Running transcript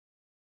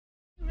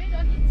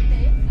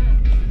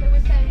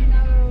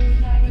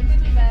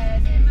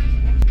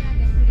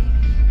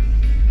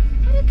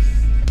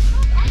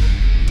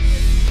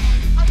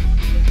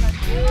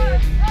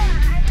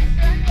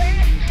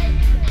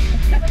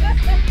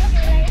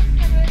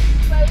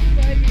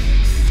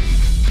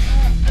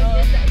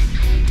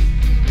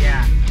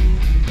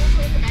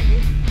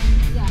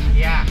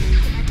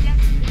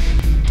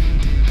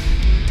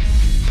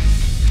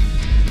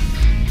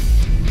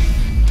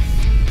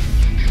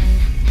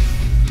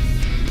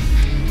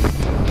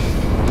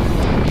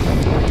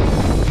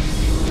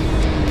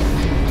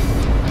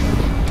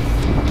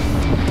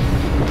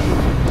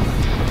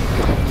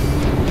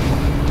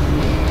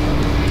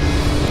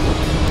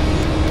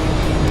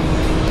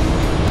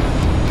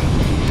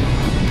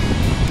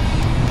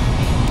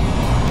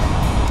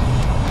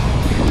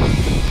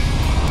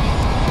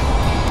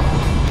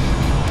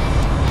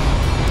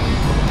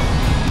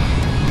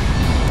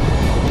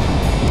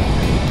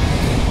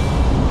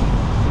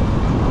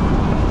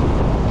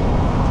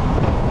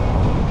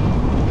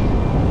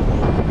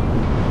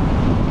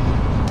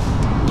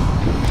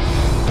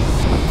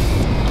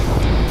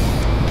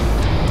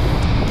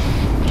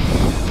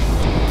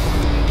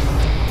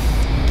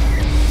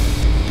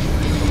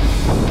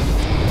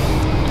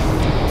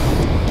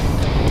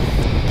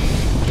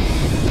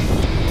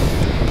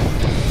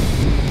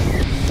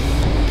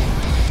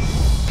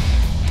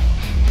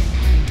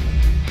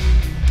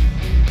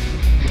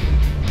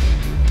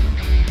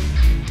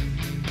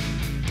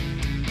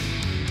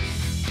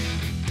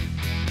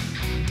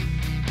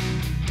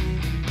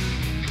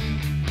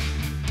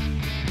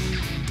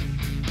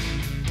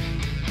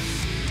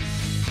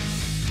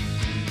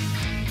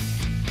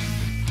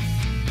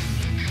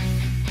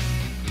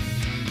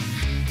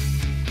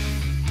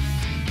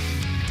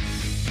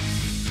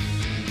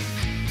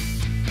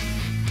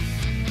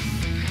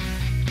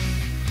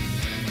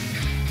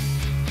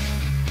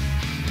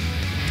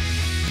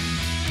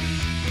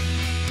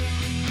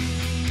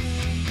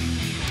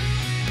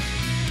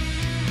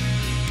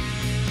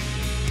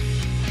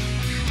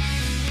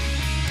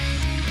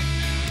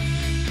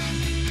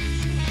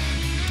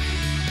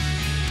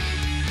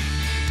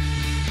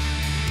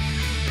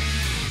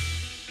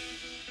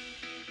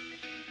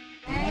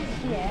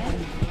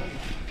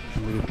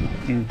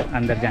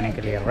अंदर जाने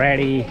के लिए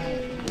ready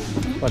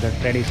for the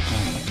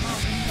traditional,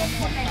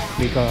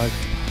 because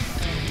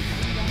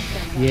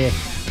ये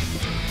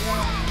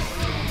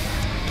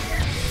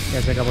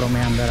ऐसे कपड़ों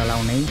में अंदर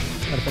अलाउ नहीं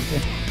कर सकते।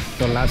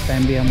 तो लास्ट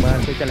टाइम भी हम बाहर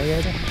से चले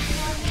गए थे,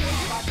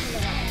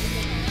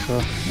 so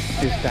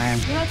this time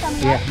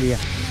yeah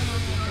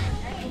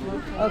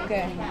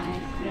Okay.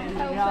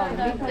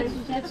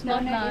 It's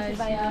not nice.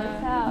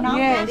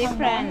 Yes.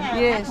 Different.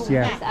 Yes.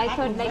 yeah I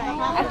thought like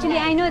actually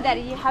I know that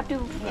you have to.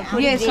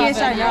 Put Yes, it yes,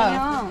 I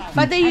know.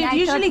 But they And I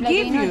usually thought, like,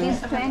 give you. this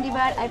 20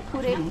 baht. I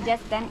put it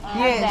just then.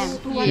 Yes.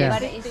 Them. Yeah.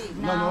 But it's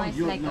now it's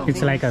like.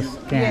 it's like a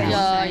scam.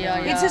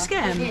 Yeah. It's a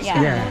scam.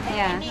 Yeah. Yeah.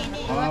 Yeah.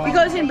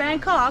 Because in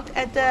Bangkok,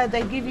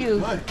 they give you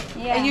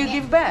Yeah. and you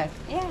give back.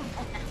 Yeah.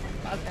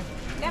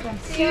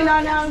 See you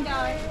now.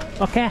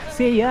 Okay,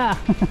 see ya.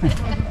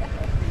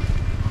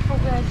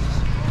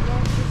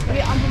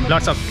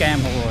 Lots of scam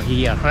over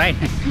here, right?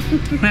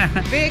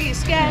 Very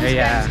scam.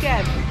 Yeah.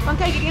 Van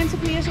kijk ik eens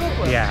op hier zo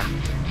op. yeah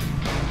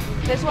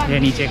This one. ये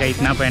नीचे का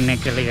इतना पहनने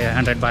के लिए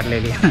 100 बात ले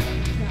लिया।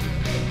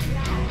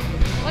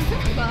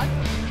 150 baht.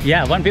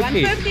 Yeah,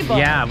 150 150 baht.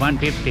 yeah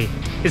 150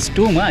 it's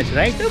too much,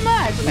 right? Too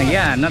much.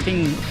 Yeah, nothing.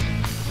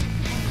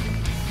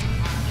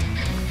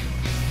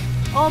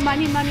 Oh,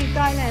 money,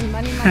 Thailand,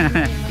 money.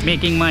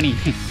 Making money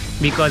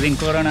because in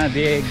Corona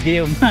they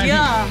gave money.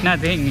 Yeah.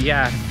 Nothing.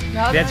 Yeah,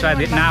 Now that's why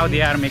they want now money.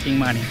 they are making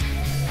money.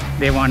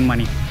 They want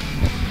money.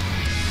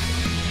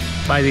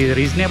 But the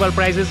reasonable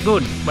price is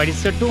good, but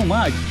it's too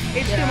much.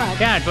 It's too much.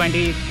 Yeah,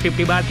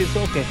 20-50 baht is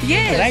okay.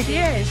 Yes, right?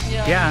 yes.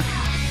 Yeah.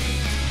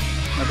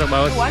 That's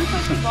about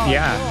 150 baht.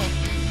 Yeah.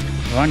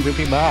 Oh.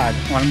 150 baht,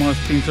 almost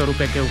 300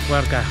 रुपए के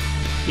ऊपर का,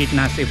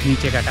 इतना सिर्फ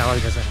नीचे का towel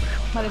जैसा।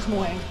 Maar dat is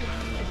mooi.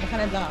 We gaan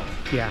het daar.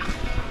 Yeah.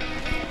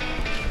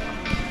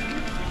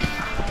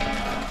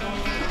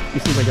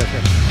 इसी वजह से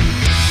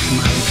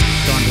हमारी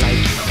डोंट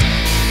लाइक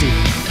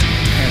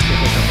ऐसे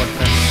को सपोर्ट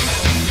कर,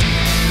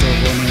 तो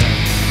वो नहीं है।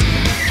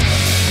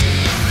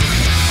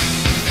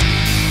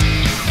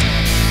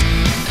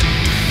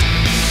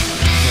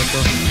 वो तो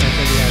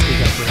ऐसे भी आती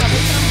जाती है,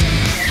 नेक्स्ट टाइम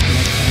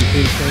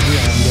फिर से भी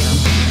आएंगे हम,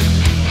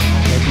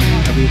 लेकिन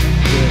अभी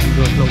ये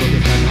दोस्त लोगों के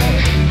साथ है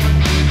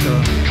तो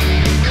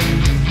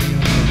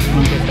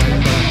उनके साथ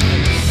थोड़ा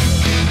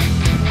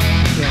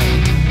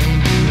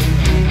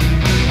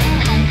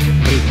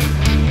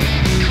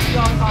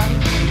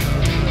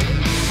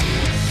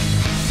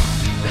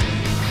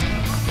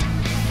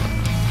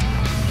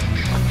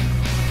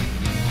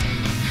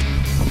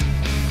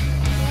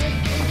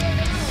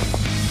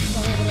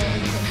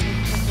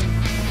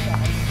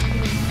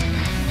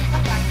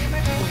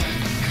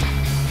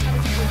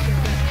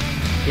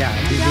yeah,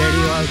 this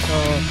lady also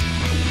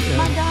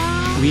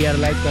we are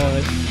like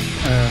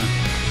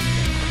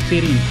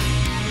Syrian,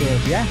 so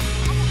yeah,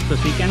 so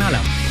she can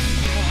allow,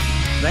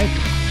 right?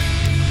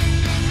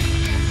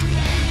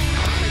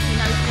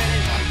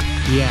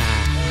 Yeah.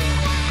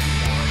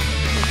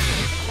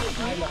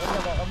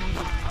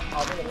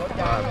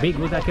 Big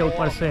Buddha के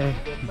ऊपर से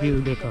व्यू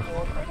देखो,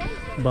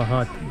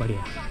 बहुत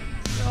बढ़िया।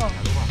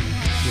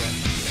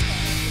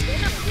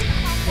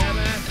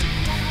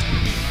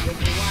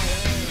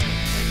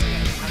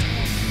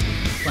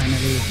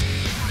 Finally,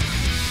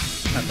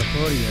 after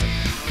 4 years,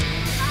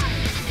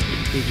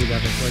 big Buddha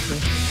पे पहुंचे।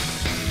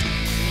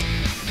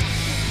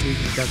 बिग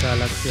बुद्धा का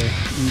अलग से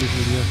इंग्लिश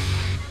वीडियो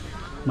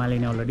माली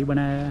ने ऑलरेडी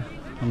बनाया है,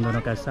 हम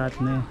दोनों का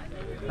साथ में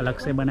अलग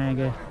से बनाए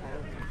गए,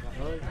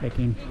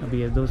 लेकिन अभी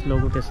ये दोस्त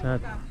लोगों के साथ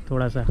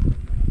थोड़ा सा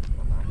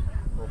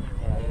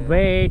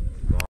वेट।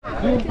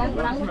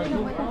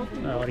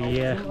 और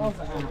ये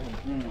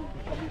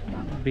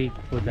बिग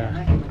बुद्धा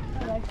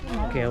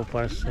के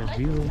ऊपर से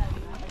व्यू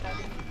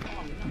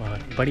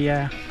बहुत बढ़िया।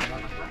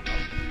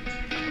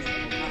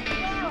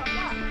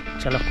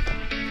 चलो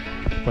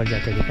ऊपर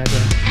जाके दिखा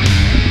जाए।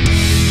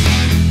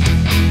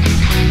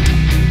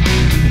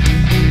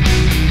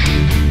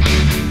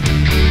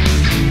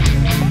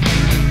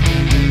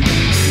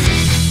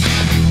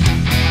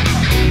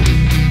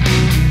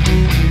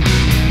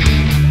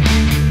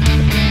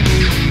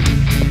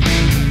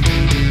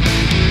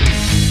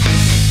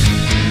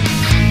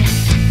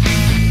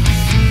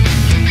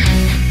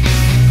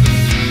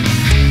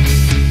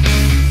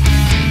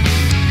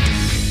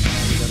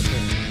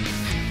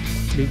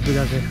 बिग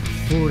बुद्धा से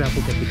पूरा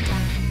फुकेट दिखता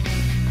है।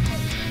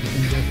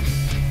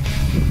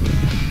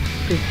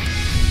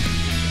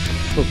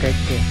 फुकेट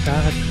के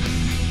साथ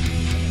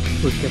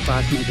उसके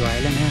पास में जो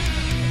आइलैंड है,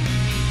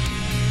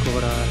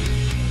 कोरल,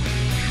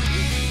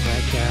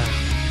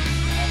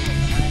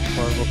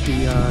 और वो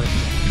पियर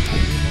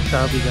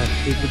सब इधर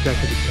बिग बुद्धा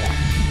से दिखता है।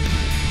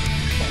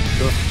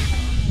 तो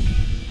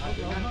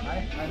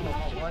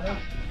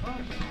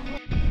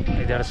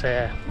इधर से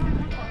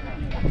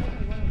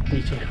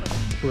नीचे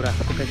पूरा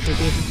फुकेट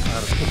सिटी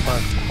और ऊपर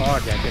और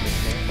जाके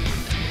देखते हैं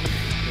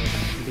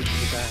बिग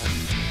बुद्धा।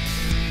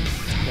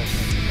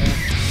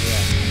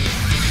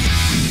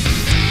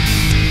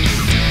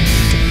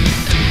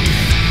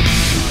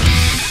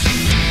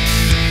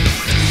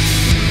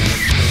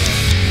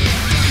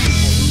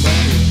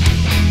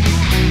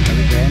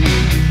 अभी गए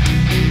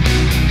नहीं।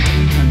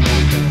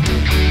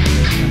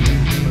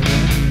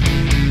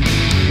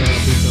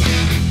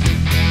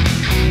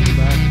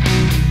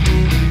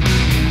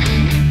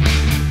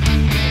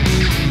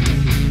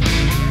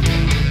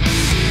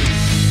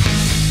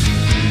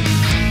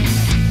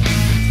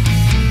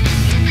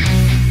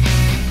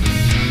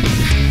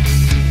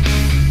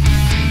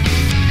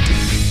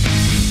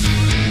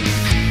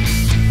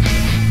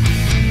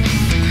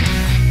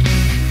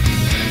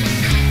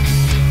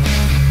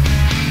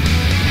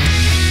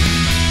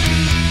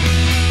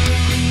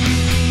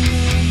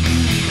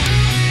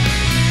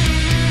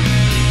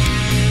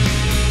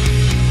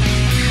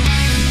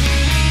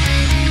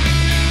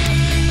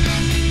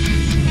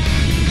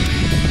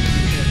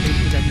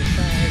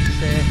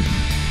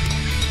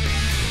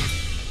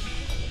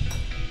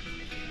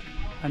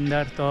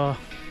 अंदर तो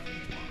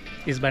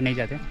इस बार नहीं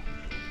जाते,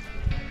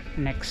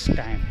 नेक्स्ट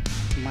टाइम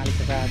माली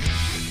के साथ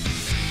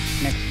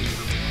नेक्स्ट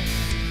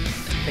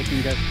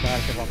टेकिंग जस्ट बाहर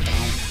से वॉक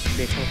अराउंड।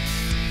 देखो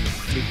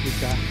बिग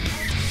बुद्धा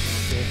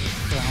के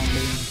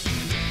सराउंडिंग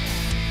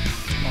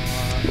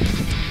और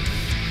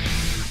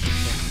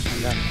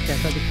अंदर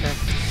कैसा दिखता है।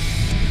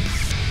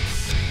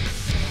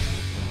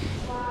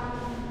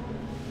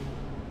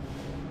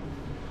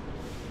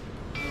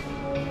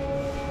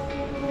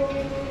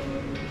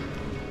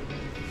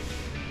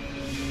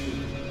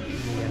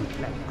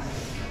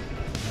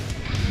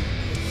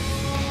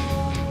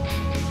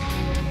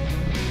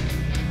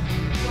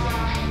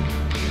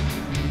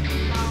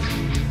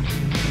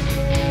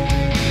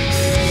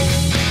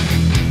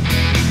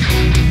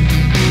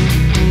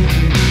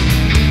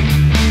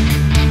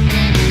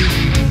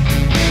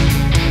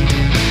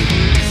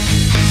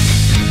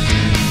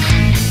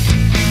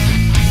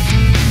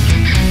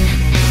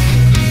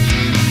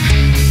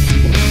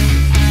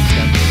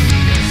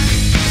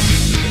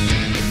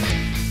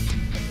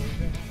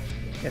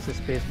 ऐसे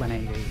स्पेस बनाई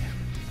गई है,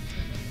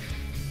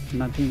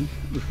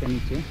 नथिंग। उसके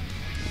नीचे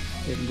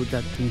एक बुद्धा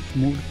की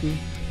मूर्ति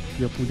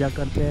जो पूजा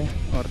करते हैं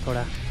और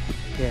थोड़ा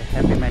ये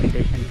हैप्पी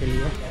मेडिटेशन के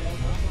लिए।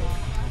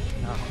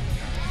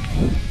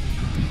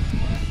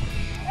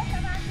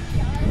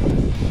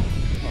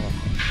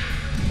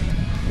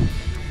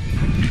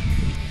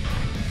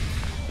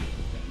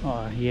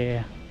 और ये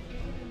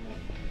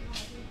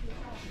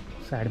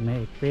साइड में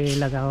एक पेड़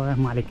लगा हुआ है।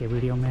 माली के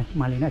वीडियो में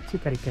माली ने अच्छी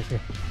तरीके से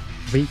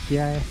ब्रीफ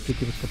किया है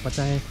क्योंकि उसको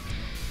पता है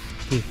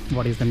कि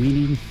what is the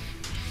meaning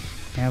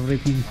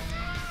everything.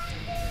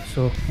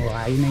 सो वो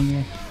आई नहीं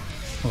है,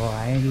 वो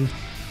आएगी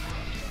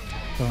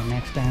तो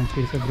नेक्स्ट टाइम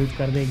फिर से ब्रीफ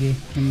कर देगी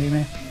हिंदी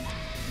में।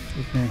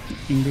 उसने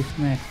इंग्लिश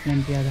में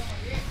एक्सप्लेन किया था।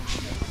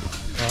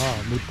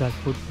 बुद्धा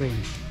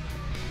फुटप्रिंट,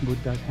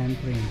 बुद्धा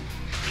हैंडप्रिंट,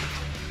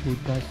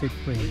 बुद्धा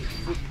सिटप्रिंट,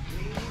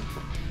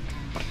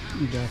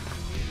 इधर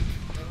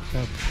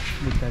सब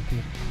बुद्धा की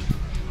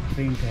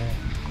प्रिंट है।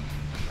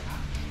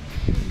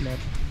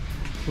 Left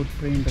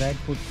footprint, right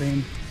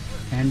footprint,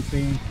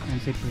 handprint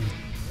and sit print.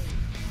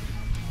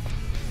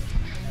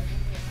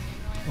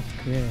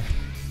 Okay.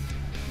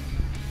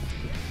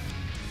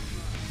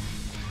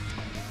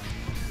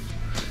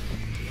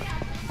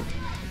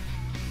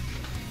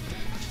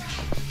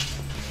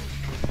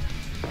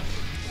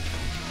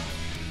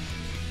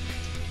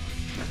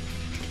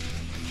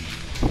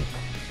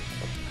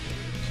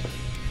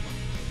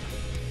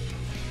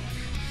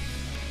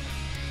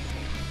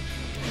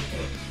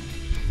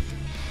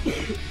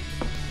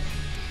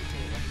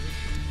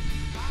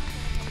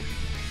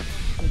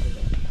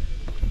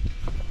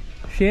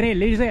 Sherry,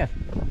 lives there.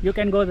 You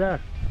can go there,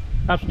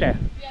 upstairs.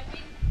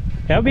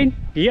 Have been?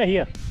 Here,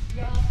 here.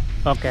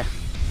 Yeah. Okay.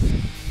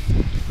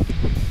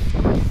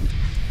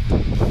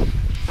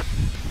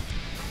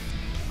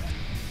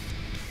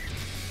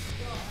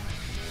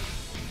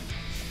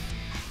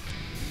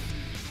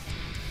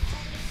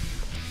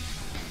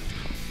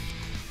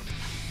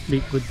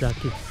 Big Buddha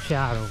की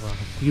चारों ओर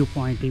व्यू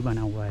पॉइंट ही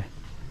बना हुआ है।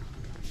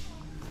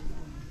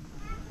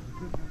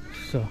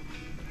 सो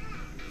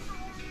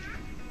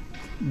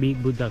बिग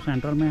बुद्धा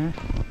सेंटर में है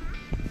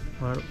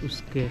और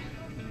उसके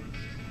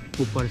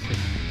ऊपर से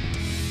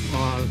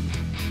all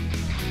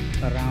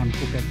around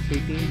Phuket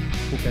city,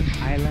 Phuket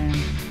island,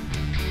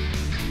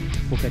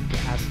 Phuket के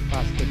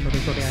आसपास के छोटे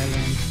छोटे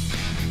आइलैंड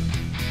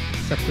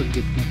सब कुछ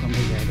दिखने को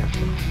मिल जाएगा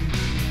आपको।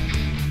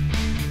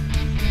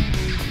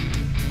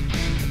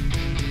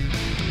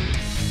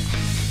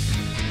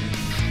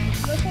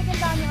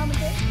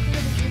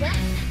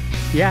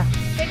 Yeah.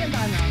 Second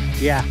time now.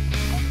 Yeah.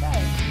 Okay.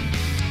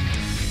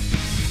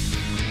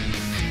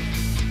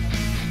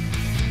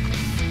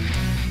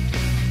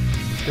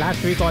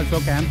 Last week also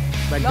came,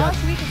 but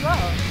Last week as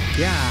well.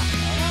 yeah.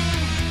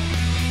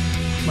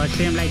 But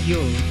same like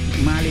you,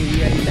 Malee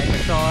wearing like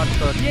a short,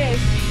 so Yes.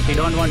 they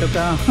don't want to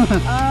come.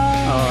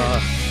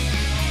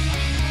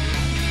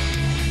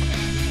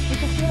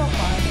 It's a full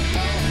fire.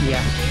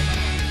 Yeah.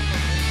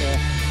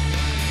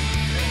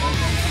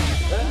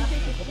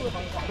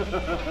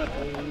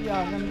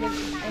 Yeah, and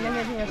then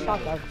there's a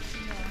shotgun.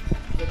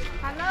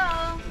 Hello，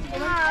你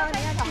好，你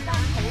要去当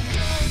头部。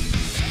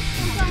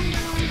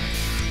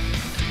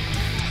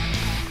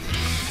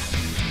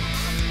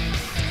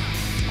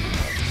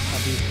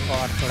अभी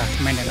और थोड़ा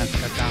maintenance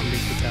का काम भी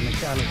बुद्धा में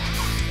चालू।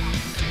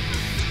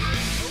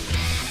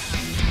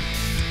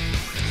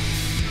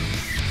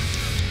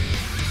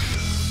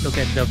 Look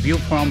at the view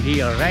from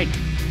here, right?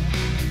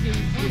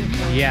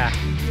 Yeah.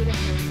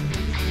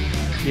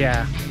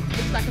 Yeah.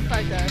 Looks like a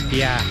photo.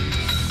 Yeah.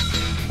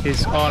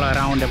 It's all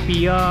around the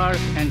pier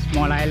and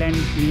small island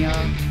near.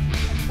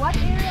 What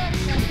area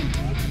is that?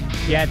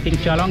 Yeah, I think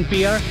Chalong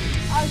Pier.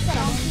 Oh,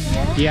 Chalong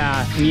Pier.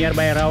 Yeah,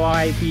 nearby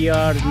Rawai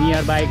Pier,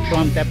 nearby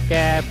Promthep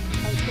Cape.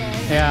 Okay.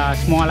 Yeah,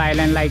 small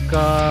island like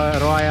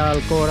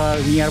Royal, Coral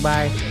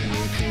nearby.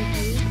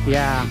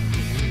 Yeah.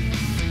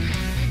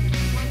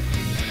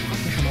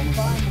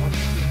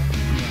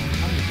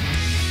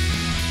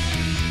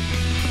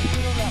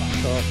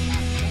 So,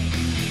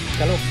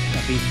 चलो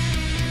अभी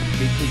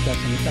big Buddha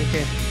से निकल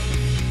के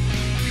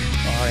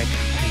और एक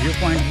view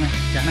point में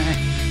जाना है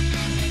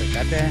तो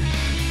जाते हैं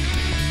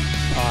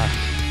और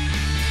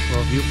वो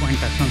व्यू पॉइंट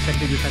का सनसेट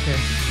भी दिखाते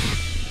हैं।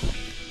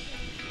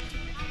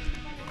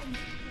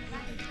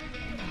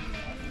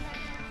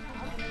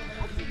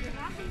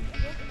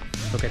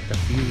 Look at the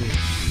view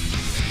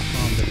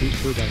from the Big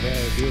Buddha,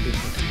 very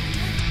beautiful.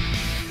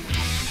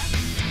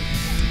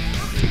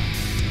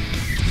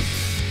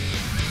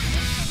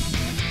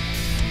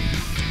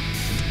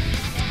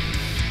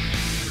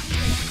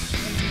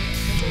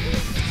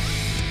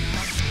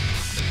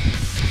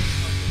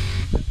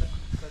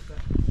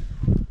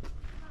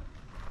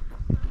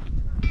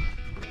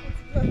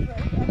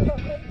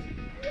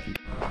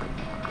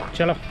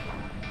 चलो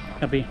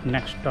अभी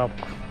नेक्स्ट स्टॉप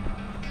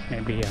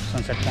में भी है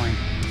सनसेट पॉइंट,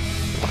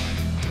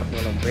 वो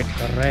लोग वेट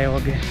कर रहे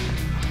होंगे।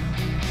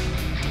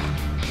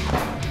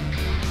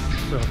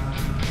 तो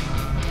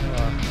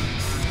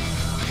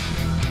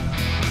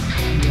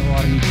ये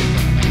और नीचे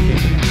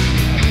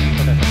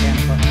छोटा सा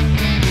कैंप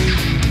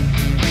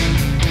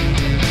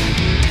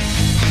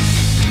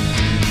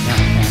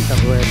यहाँ कैंप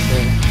हुए थे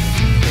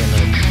ये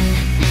लोग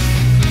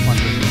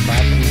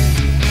बाद में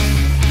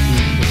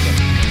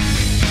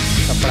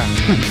कपड़ा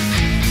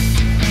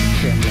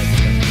सेम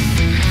लगेगा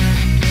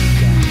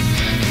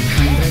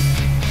 100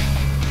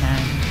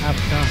 and up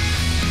top.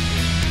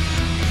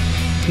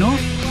 No?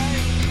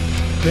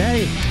 Where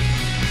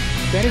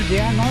is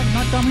there?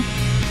 Not coming.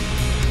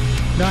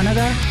 The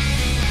another?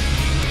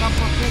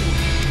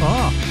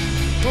 Oh.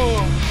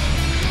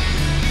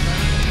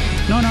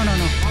 No.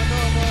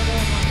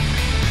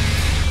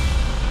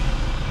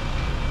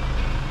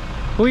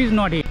 Who is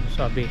not here?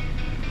 So अभी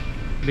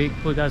बिग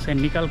बुद्धा से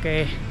निकल के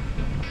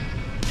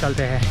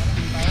चलते हैं।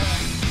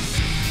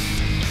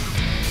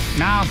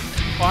 Now,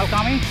 all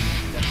coming?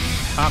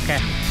 Okay.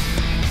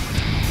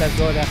 Let's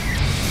go there.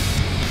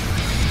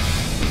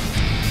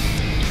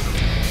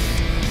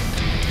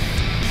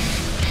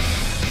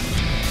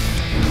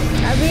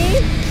 अभी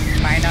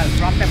Final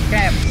Promthep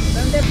Cape.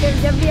 Promthep Cape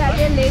जब भी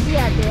आते हैं लेट ही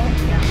आते हैं।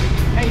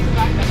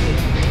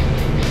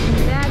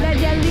 ज़्यादा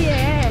जल्दी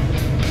है।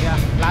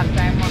 Last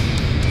time.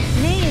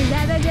 नहीं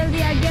ज़्यादा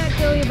जल्दी आ गया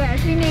तो ये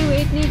बैटरी नहीं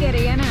वेट नहीं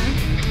करेगा ना।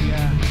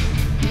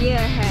 ये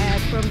है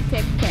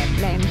Promthep Cape,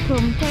 like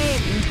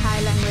Promthep in Thai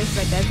language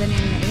but doesn't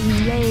in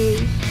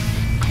English.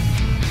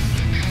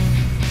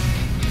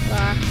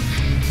 वाह।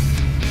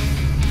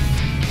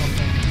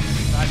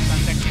 आज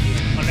सनसेट के लिए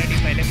ऑलरेडी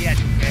पहले भी आ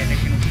चुके हैं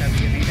लेकिन उसका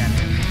वीडियो नहीं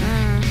डाले हैं।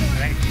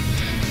 Right?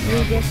 We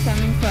just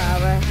coming for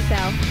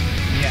ourselves,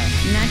 Yeah.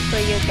 not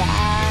for you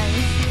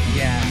guys.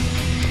 Yeah.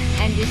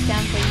 And this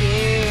time for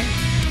you.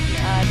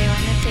 They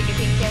want to take a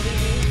picture with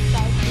you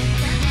guys.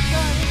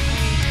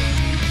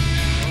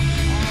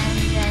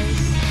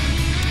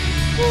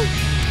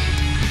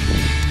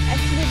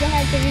 Actually they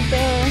have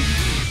the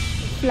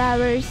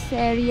flowers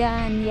area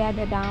and yeah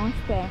the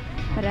downstairs,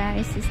 but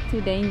it's just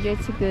too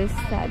dangerous to go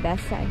that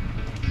side.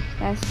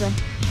 That's why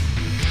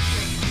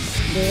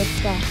they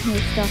stop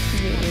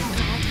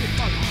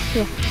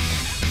here.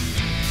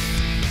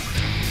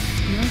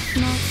 No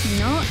smoke,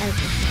 no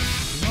alcohol.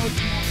 No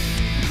smoke.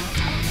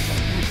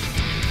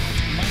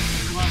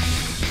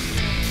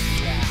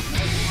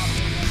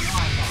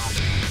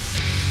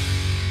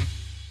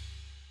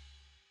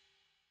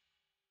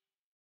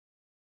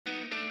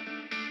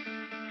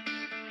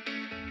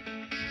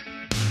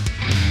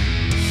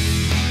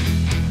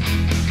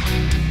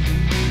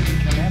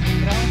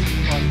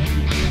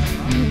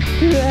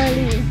 Too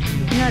early,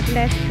 not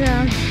less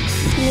crowd.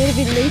 A little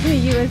bit later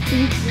you will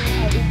see.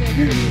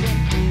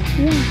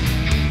 Yeah.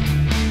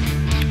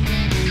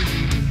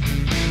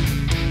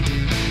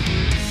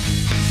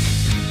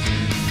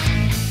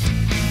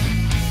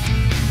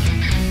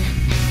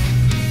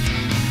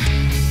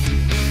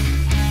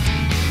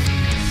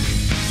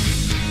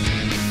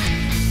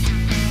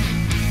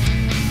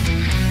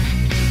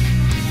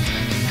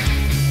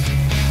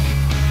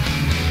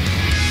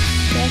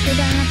 कैसे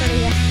डालना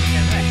पड़ेगा?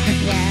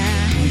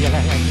 मुझे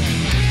लगा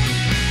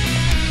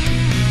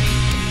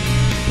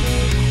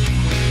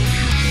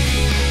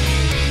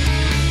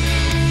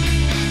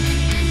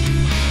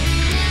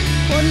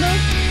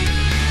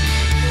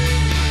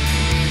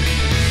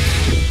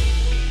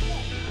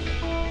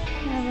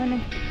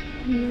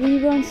We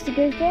wants to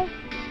go there.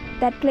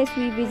 That place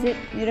we visit.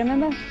 You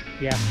remember?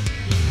 Yeah.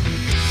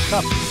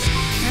 Stop.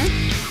 Huh?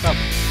 Stop.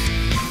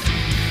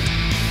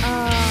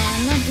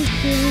 Not this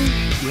feeling.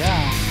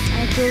 Yeah.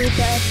 I go with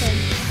the FM.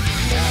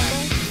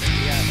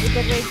 Yeah. With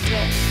the red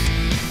dress.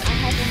 I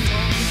haven't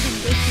gone. We can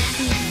go to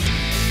see.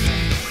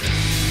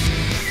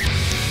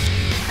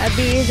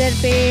 अभी इधर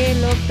पे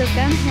लोग तो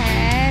कम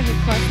है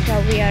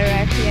because we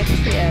arrived here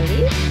too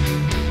early,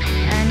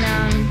 and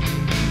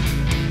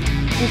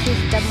this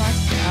is the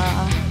most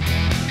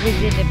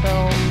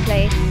visitable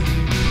place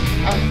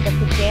of the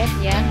Phuket.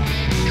 Yeah,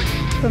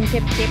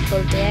 Promthep Cape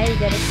बोलते हैं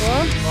इधर को।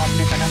 तो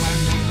आपने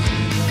कटामारन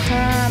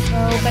हाँ,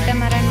 वो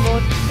कटामारन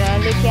बोट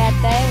लेके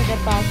आता है उधर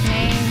पास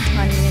में।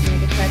 1 मिनट में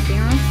दिखाती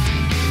हूँ।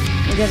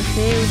 इधर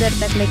से उधर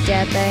तक लेके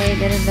आता है,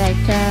 इधर राइट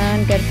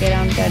टर्न करके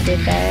राउंड कर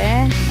देता है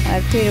और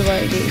फिर वो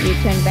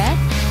return back.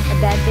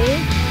 That day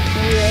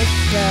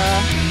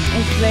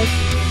it's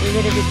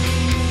little bit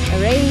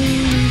rain,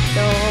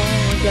 तो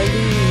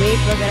जल्दी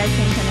वेट वगैरह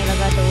चेंज होने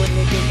लगा तो वो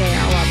लेके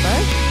गया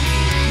वापस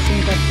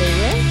स्विम करते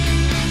हुए.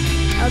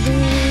 अभी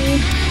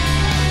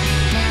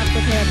मैं आपको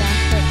थोड़ा डांस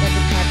करके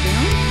दिखाती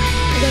हूँ.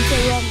 इधर से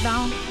walk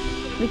down,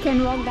 we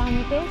can walk down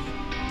it,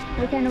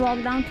 we can walk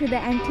down to the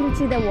until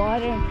to the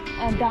water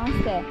and dance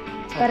there.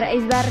 पर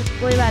इस बार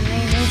कोई बात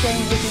नहीं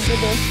करेंगे क्योंकि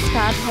दोस्त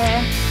साथ है.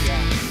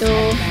 तो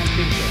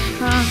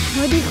हाँ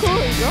वो देखो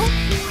इधर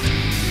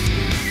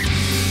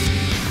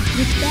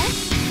दिखता है.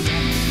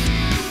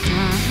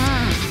 हाँ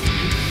हाँ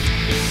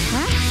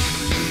हाँ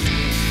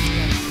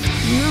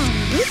no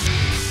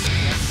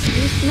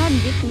this not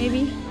this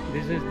maybe.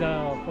 This is the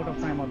photo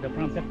frame of the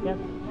Promthep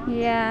Cape.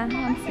 Yeah,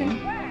 I'm seeing.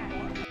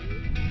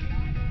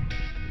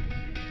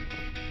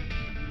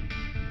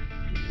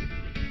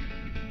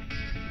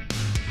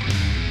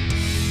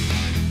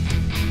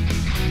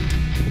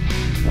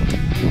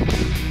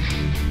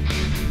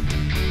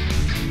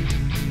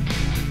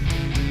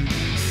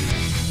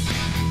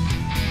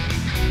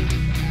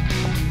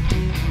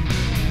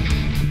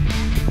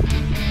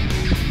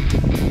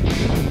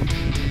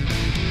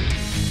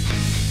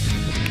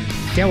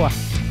 क्या हुआ?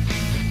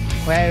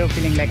 Why are you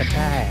feeling like a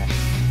tired?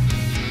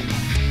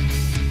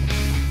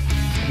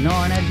 No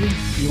energy?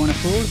 You want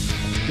food?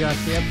 Your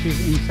shape is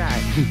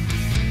inside.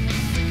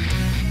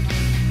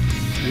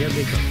 ये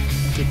देखो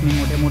कितने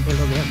मोटे मोटे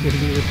लोग हैं फिर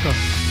भी उसको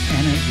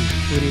एनर्जी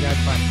पूरी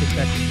रात फास्ट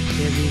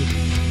करते भी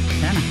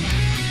है ना.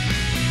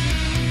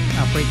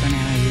 African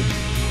energy.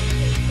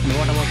 And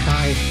what about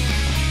Thai?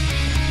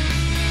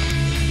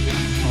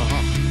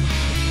 Oh,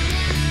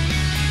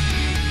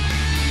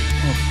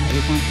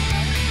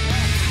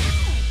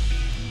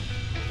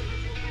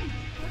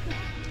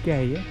 क्या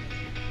है ये?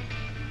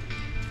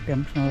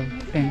 Temple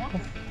tent.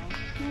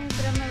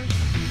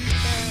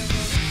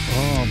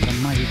 ओह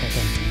ब्रह्मा जी का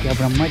टेंट. क्या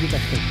ब्रह्मा जी का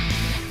tent?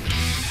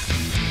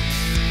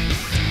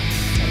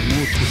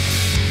 Murthy.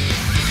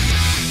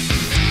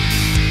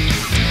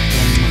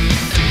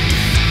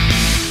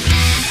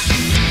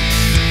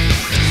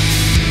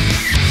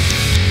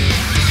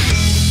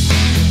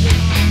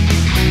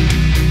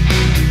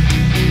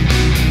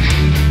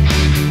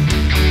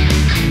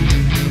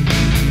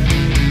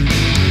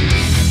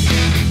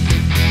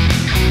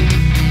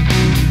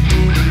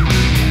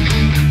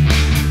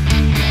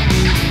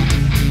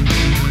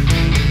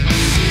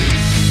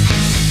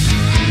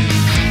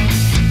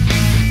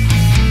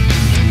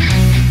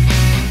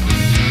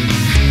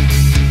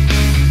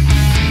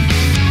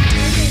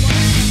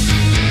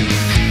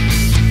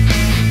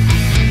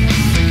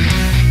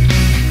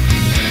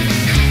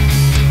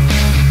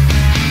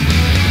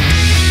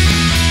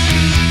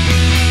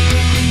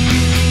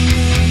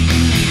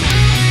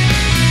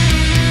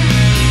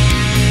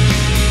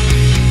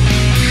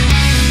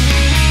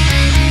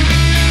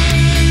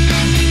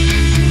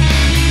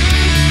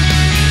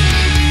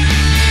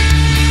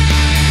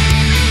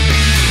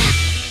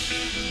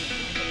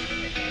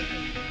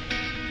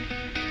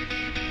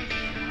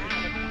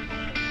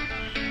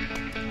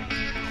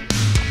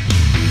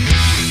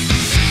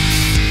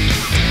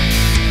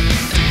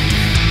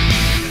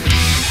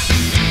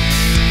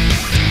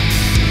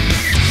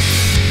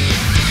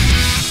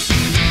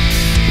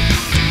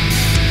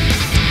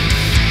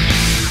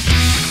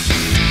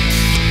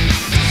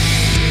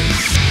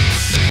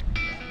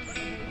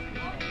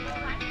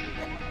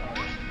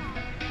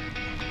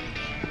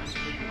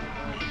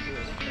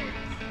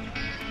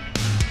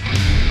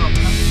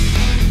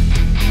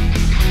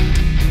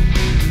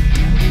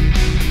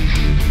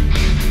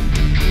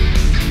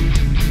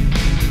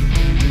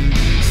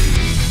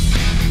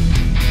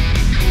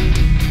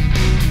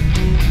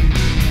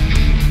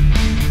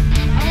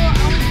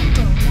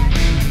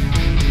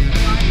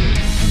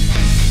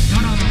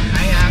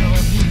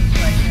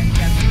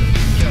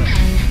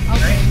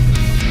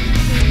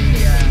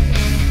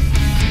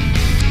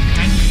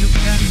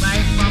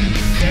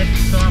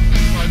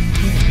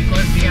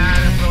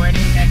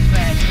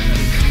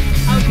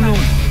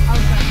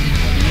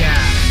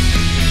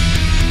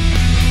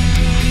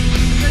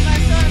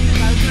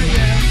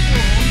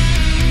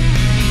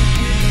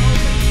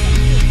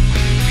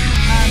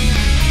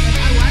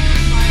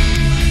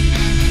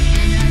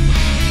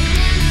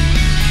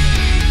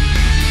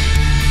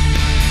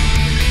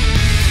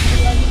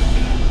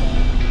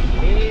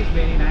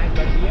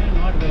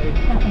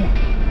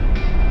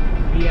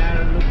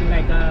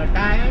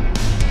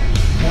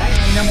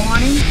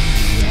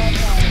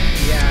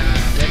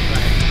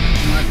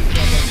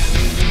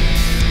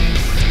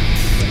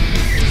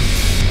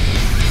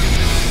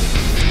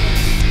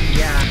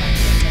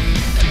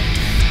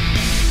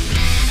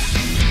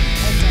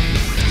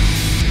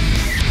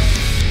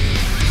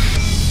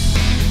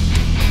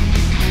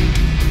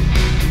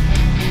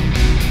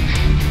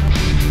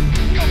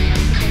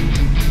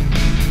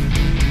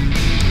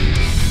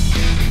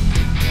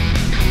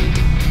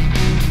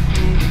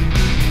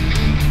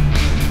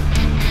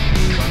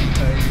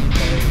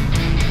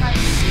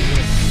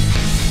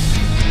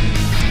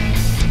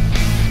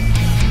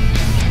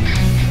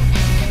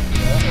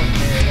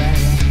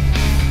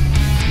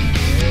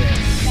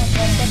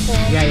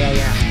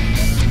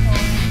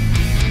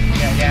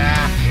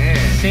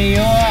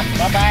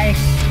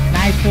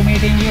 to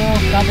meeting you.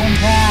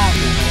 Promthep.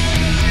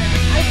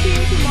 I see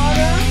you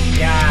tomorrow.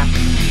 Yeah.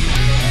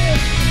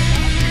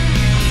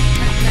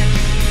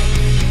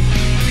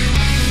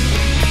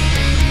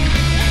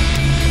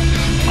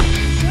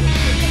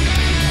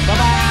 Bye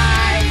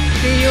bye.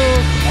 See you.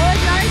 Oh,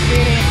 nice.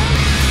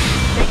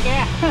 Take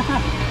care.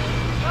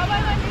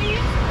 Bye-bye, Malee.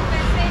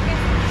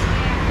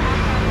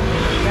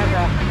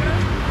 कैसा?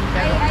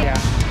 Yeah.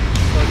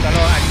 तो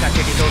चलो आज का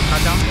सिटी टूर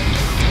खत्म.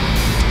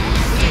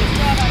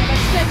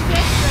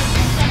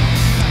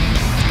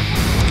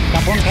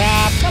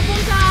 Promthep.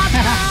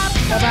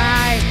 Bye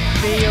bye.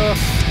 See you.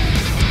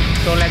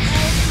 So let's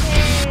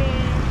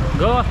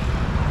go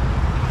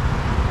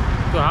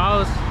to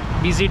house.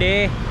 Busy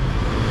day.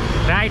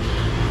 Right?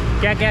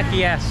 क्या क्या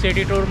किया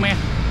city tour में?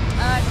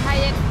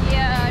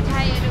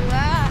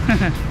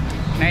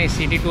 नहीं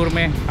सिटी टूर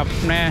में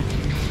अपने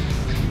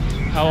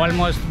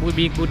ऑलमोस्ट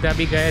बिग बुद्धा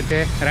भी गए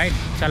थे. राइट?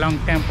 चलोंग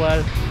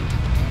टेम्पल.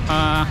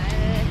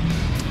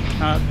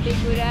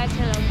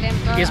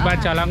 इस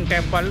बार चलोंग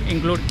टेम्पल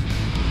इंक्लूड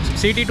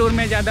सिटी टूर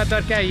में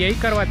ज़्यादातर क्या यही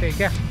करवाते हैं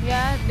क्या?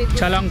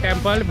 चलोंग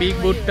टेम्पल, बिग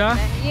बुद्धा,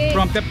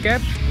 प्रोमथेप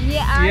केप. ये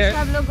आज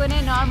सब लोगों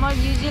ने नॉर्मल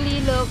यूजुअली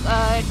लोग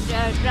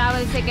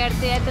ट्रैवल से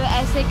करते हैं तो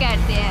ऐसे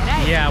करते हैं.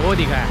 राइट? या वो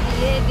दिखा है.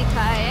 ये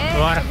दिखा है.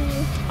 और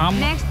हम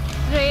नेक्स्ट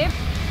ट्रिप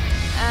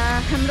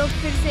हम लोग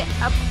फिर से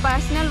अब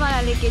पर्सनल वाला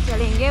लेके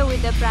चलेंगे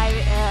with the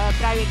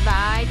private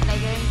bike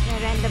like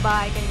rent the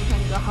bike and we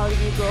can go how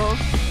we go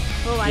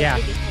वो वाला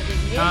भी दिखा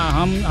देंगे. हाँ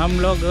हम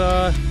लोग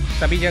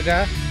सभी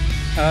जगह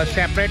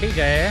सेपरेट ही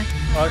गए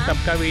हैं और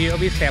सबका वीडियो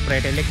भी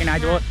सेपरेट है. लेकिन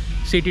आज वो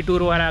सिटी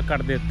टूर वाला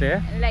कर देते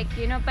हैं. Like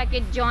you know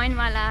package join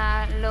वाला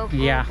लोग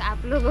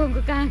आप लोगों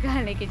को कहाँ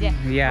कहाँ लेके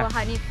जाए. वो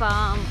हनी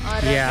फार्म और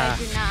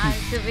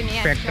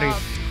सुवेनियर फैक्ट्री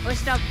वो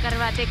स्टॉप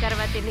करवाते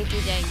करवाते लेके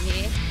जाएंगे.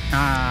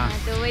 हाँ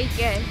तो वही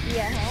किया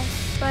है.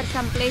 पर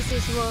सम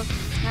प्लेसेस वो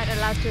not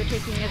allowed to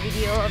taking a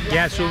video.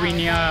 या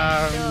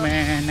सुवेनियर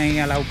में नहीं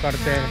अलाउ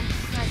करते.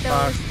 तो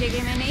उस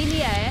जगह में नहीं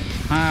लिया है.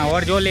 हाँ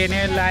और जो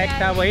लेने लायक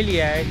था वही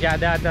लिया है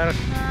ज़्यादातर.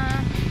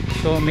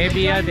 तो मे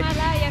बी या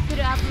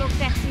फिर आप लोग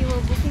टैक्सी वो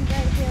बुकिंग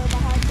करके हो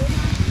बाहर से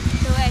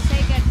तो ऐसा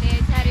ही करते हैं.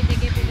 सारी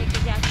जगह पे लेके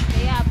जा सकते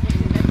हैं. आप लोग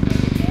उधर ले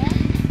लेते हैं.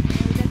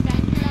 उधर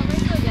टाइम थोड़ा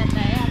वेस्ट हो जाता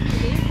है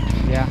एक्चुअली.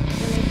 या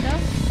तो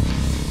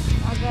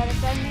अगर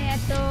करने है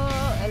तो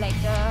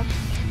लाइक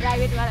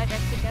प्राइवेट वाला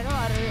टैक्सी करो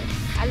और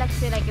अलग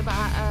से लाइक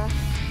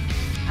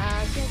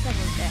कैसा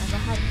बोलते हैं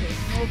बाहर से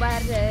वो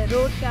बाहर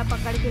रोड का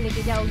पकड़ के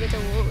लेके जाओगे तो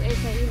वो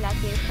ऐसा ही ला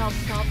के स्टॉप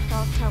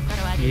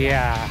करवा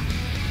देगा.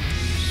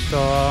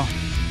 तो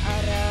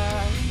और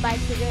बाइक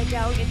से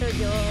जाओगे तो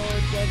जो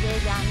जगह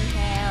जानी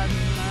है और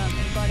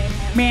इम्पोर्टेंट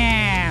है.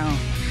 म्याऊ.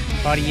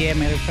 और ये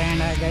मेरी फ्रेंड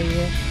आ गई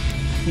है.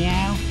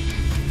 म्याऊ.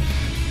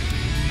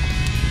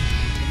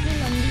 कितनी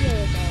लंबी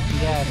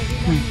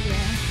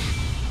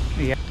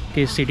है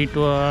कि सिटी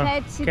टूर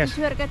शायद सिटी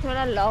टूर का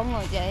थोड़ा लॉन्ग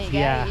हो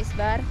जाएगा इस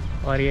बार.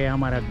 और ये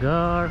हमारा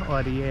घर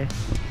और ये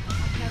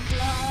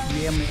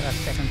मेरा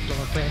सेकंड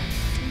फ्लोर पे.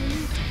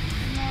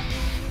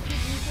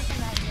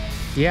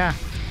 या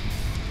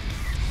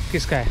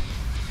किसका है?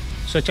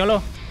 सो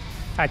चलो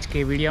आज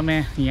के वीडियो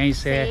में यहीं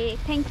से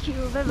thank you.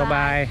 Bye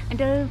bye.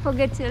 Don't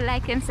forget to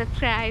like and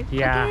subscribe.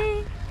 या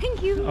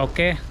thank you.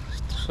 Okay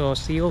so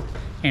C you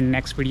in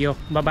next video.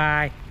 Bye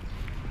bye.